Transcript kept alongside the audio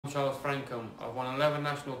Charles Frankham. I've won 11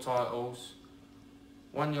 national titles,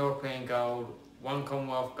 1 European gold, 1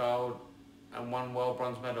 Commonwealth gold and 1 world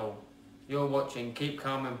bronze medal. You're watching Keep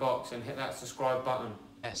Calm in Box and hit that subscribe button.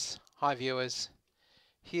 Yes, hi viewers.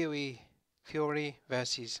 Hughie Fury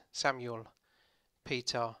versus Samuel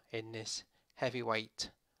Peter in this heavyweight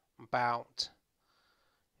bout.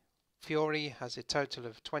 Fury has a total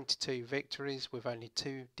of 22 victories with only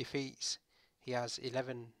 2 defeats. He has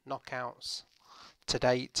 11 knockouts to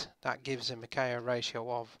date. That gives him a KO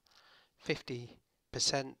ratio of 50%.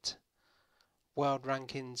 World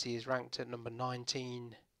rankings, he is ranked at number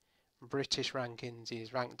 19. British rankings, he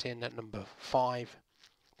is ranked in at number 5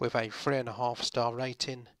 with a 3.5 star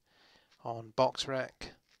rating on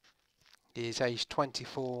BoxRec. He is aged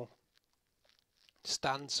 24,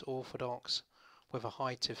 stands orthodox with a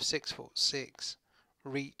height of 6'6",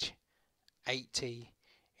 reach 80.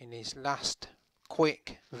 In his last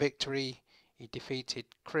quick victory, he defeated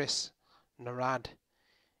Chris Narad,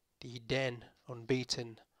 the then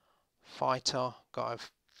unbeaten fighter, got a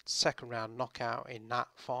second round knockout in that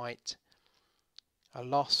fight. A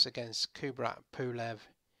loss against Gbjbhggcvja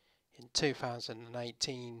in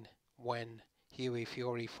 2018 when Hughie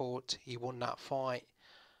Fury fought. He won that fight,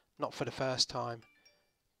 not for the first time.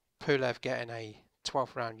 Pulev getting a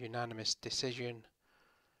 12th round unanimous decision,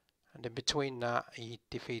 and in between that he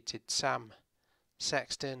defeated Sam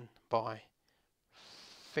Sexton by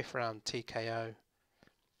 5th round TKO.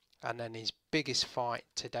 And then his biggest fight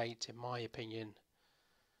to date, in my opinion,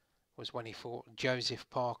 was when he fought Joseph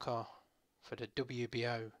Parker for the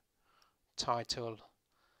WBO title,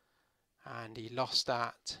 and he lost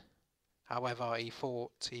that. However, he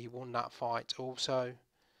won that fight also.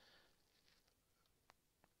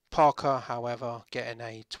 Parker, however, getting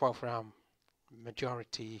a 12th round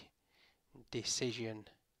majority decision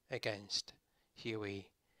against Hughie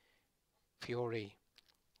Fury.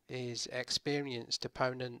 His experienced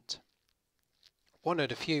opponent, one of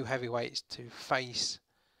the few heavyweights to face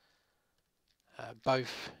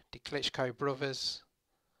both the Klitschko brothers.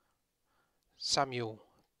 Samuel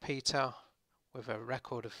Peter with a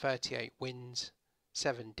record of 38 wins,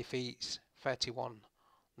 7 defeats, 31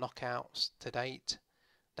 knockouts to date.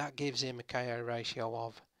 That gives him a KO ratio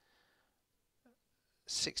of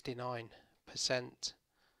 69%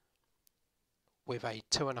 with a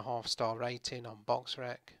 2.5 star rating on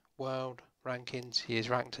BoxRec. World rankings, he is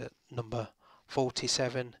ranked at number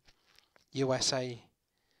 47. USA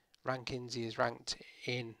rankings, he is ranked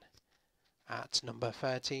in at number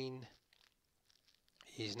 13.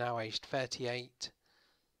 He is now aged 38,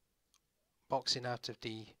 boxing out of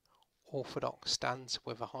the orthodox stance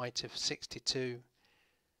with a height of 62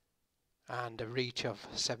 and a reach of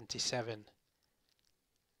 77.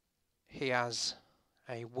 He has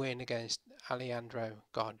a win against Alejandro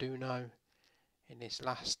Garduno in his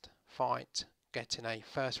last fight, getting a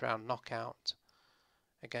first round knockout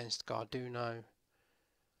against Garduno.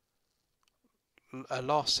 A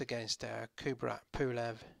loss against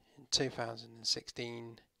Gbjbhggcvja in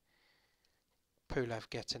 2016. Pulev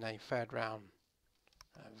getting a third round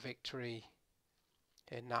victory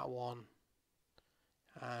in that one.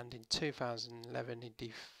 And in 2011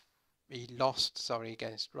 he lost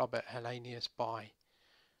against Robert Helenius by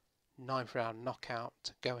 9th round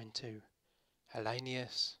knockout, going to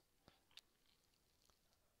Helenius.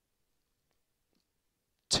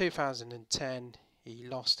 2010 he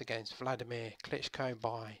lost against Vladimir Klitschko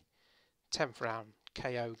by 10th round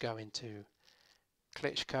KO, going to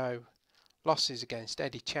Klitschko. Losses against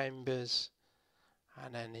Eddie Chambers,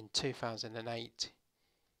 and then in 2008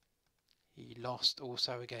 he lost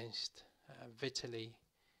also against Vitaly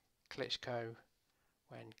Klitschko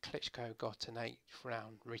when Klitschko got an 8th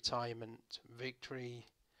round retirement victory,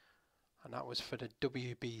 and that was for the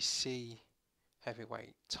WBC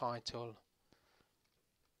heavyweight title.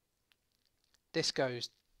 This goes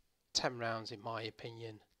 10 rounds in my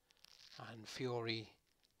opinion, and Fury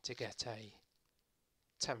to get a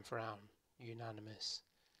 10th round unanimous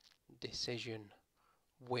decision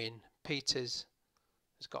win. Peters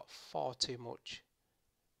has got far too much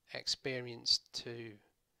experience to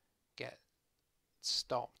get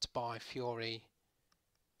stopped by Fury,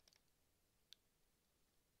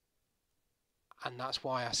 and that's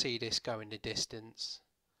why I see this going the distance.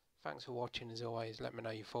 Thanks for watching as always. Let me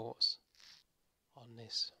know your thoughts on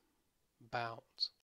this bout.